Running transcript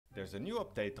There's a new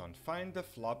update on Find the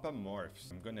Floppa Morphs.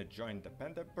 I'm gonna join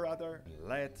DaPandaBrother.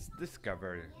 Let's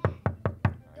discover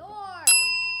doors.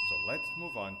 So let's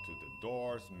move on to the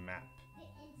doors map. The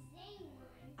insane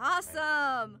one.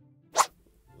 Awesome!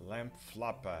 Lamp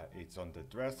Floppa, it's on the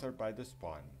dresser by the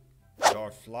spawn.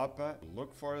 Door Floppa,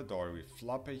 look for a door with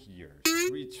Floppa here.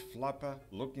 Screech Floppa,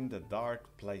 look in the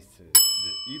dark places.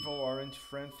 The evil orange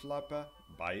friend Floppa,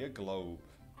 by a globe.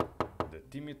 The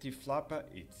Timothy Floppa,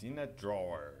 it's in a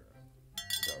drawer.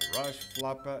 The Rush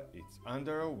Floppa, it's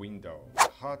under a window.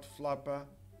 Halt Floppa,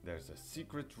 there's a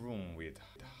secret room with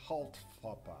Halt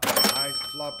Floppa. Ice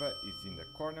Floppa is in the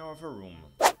corner of a room.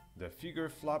 The Figure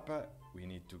Floppa, we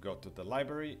need to go to the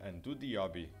library and do the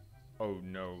hobby. Oh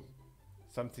no,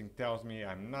 something tells me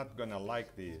I'm not gonna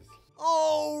like this.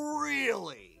 Oh,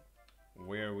 really?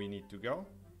 Where we need to go?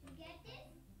 Get this?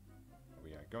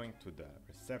 We are going to the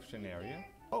reception area.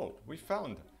 Oh, we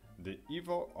found the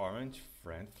evil orange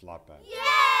friend Floppa. Yay!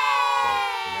 So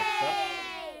next up,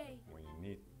 we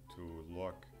need to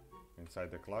look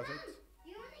inside the closet. Do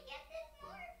you want to get this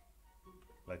more?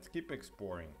 Let's keep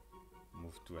exploring.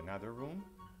 Move to another room.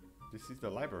 This is the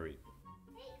library.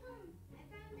 Hey, come. I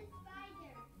found the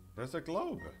spider. There's a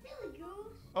globe. Silly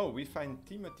goose. Oh, we find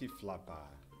Timothy Floppa.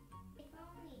 If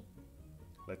only.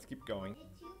 Let's keep going.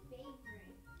 The two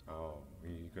favorites. Oh,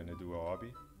 we gonna do a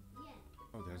hobby? Yes.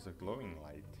 Oh, there's a glowing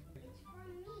light. It's for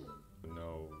me.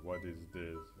 No, what is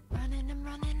this? Running, I'm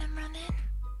running, I'm running.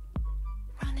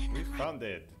 Running, We I'm running. found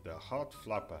it, the Halt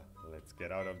Floppa. Let's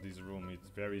get out of this room, it's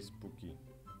very spooky.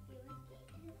 Okay, let's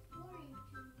keep exploring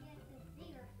to get the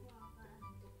bigger floppa.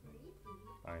 Creepy.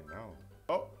 I know.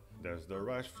 Oh, there's the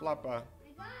Rush Floppa.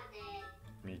 I got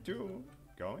it. Me too.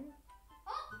 Going?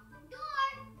 Oh,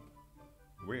 door.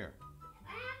 Where?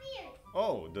 I have ears.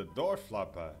 Oh, the door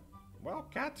Floppa. Well,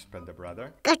 catch,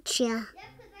 DaPandaBrother. Gotcha. Yeah,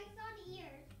 because I saw the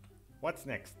ears. What's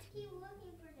next? Keep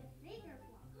looking for the bigger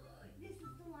floppa. This is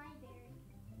the library.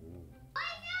 Ooh. I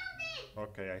found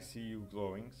it. Okay, I see you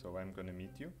glowing, so I'm gonna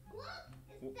meet you. Look,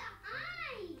 it's the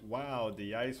eye. Wow,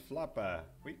 the Ice Floppa.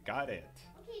 We got it.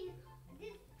 Okay,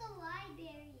 this is the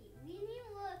library. We need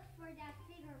to look for that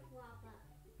bigger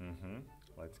floppa.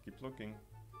 Let's keep looking.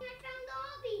 I found the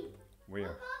hobby. Where?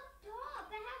 Look up top.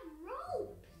 I have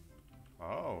ropes.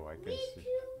 Oh, I can Lead see. to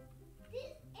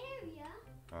this area.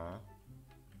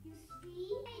 You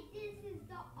see? Hey, this is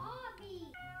the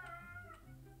hobby.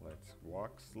 Let's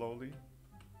walk slowly.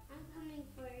 I'm coming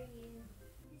for you.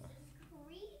 This is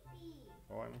creepy.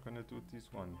 Oh, I'm gonna do this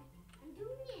one. I'm doing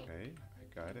it. Okay, I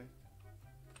got it.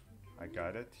 I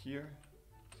got it here.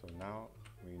 So now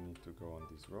we need to go on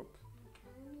this rope.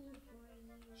 I'm coming for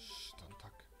you. Shh, don't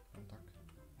talk. Don't talk.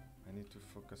 I need to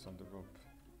focus on the rope.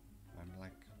 I'm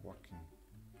like walking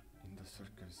in the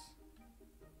circus.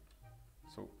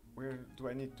 So where do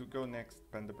I need to go next,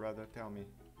 DaPandaBrother? Tell me.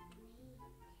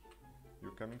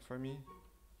 You coming for me?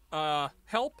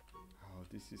 Help? Oh,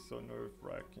 this is so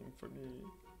nerve-wracking for me.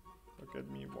 Look at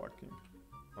me walking.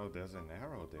 Oh, there's an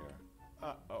arrow there.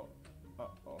 Uh-oh.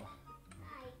 Uh-oh.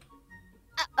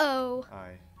 Hi. Uh-oh.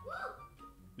 Aye. Woo!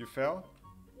 You fell?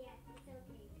 Yeah, it's okay,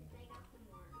 because I got some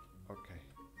more. Okay.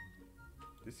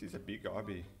 This is a big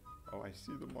hobby. Oh, I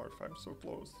see the morph. I'm so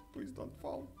close. Please don't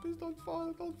fall. Please don't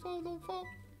fall. Don't fall. Don't fall.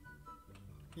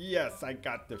 Yes, I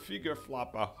got the Figure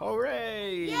Floppa.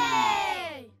 Hooray!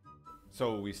 Yay!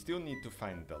 So we still need to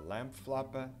find the Lamp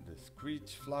Floppa, the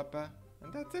Screech Floppa,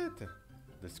 and that's it.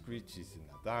 The Screech is in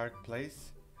a dark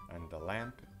place, and the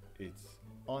Lamp is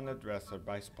on a dresser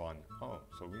by spawn. Oh,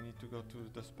 so we need to go to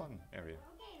the spawn area.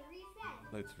 Okay,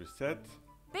 reset. Let's reset,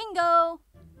 Bingo!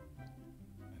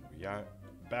 and we are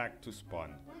back to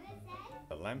spawn. What it said?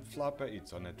 The Lamp Floppa,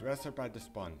 it's on a dresser by the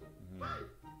spawn. I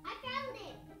found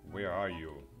it. Where are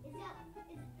you?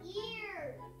 It's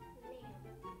ears.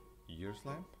 Lamp. Ears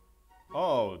lamp?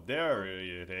 Oh, there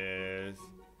it is.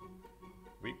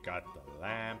 We got the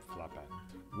Lamp Floppa.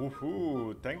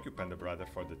 Woohoo! Thank you, DaPandaBrother,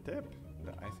 for the tip.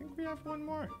 I think we have one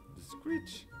more. The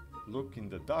Screech. Look in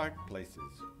the dark places.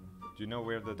 Do you know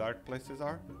where the dark places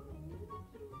are?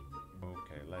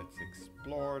 Okay, let's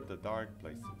explore the dark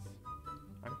places.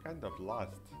 I'm kind of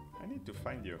lost. I need to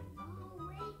find you. Oh,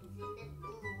 wait, it's in this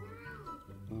blue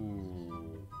round.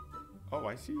 Ooh. Oh,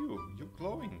 I see you. You're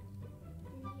glowing.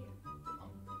 It's in here. Oh,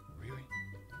 really?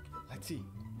 Let's see.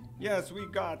 Yes, we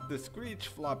got the Screech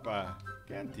Floppa.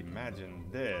 Can't imagine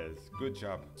this. Good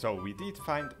job. So we did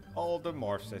find all the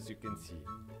morphs, as you can see.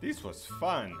 This was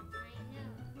fun. I know.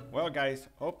 Well guys,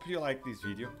 hope you liked this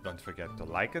video. Don't forget to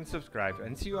like and subscribe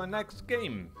and see you on next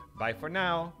game. Bye for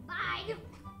now. Bye.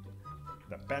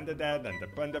 DaPandaDad and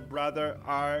DaPandaBrother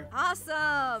are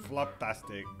Awesome!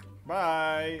 floptastic.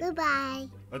 Bye. Goodbye.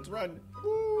 Let's run.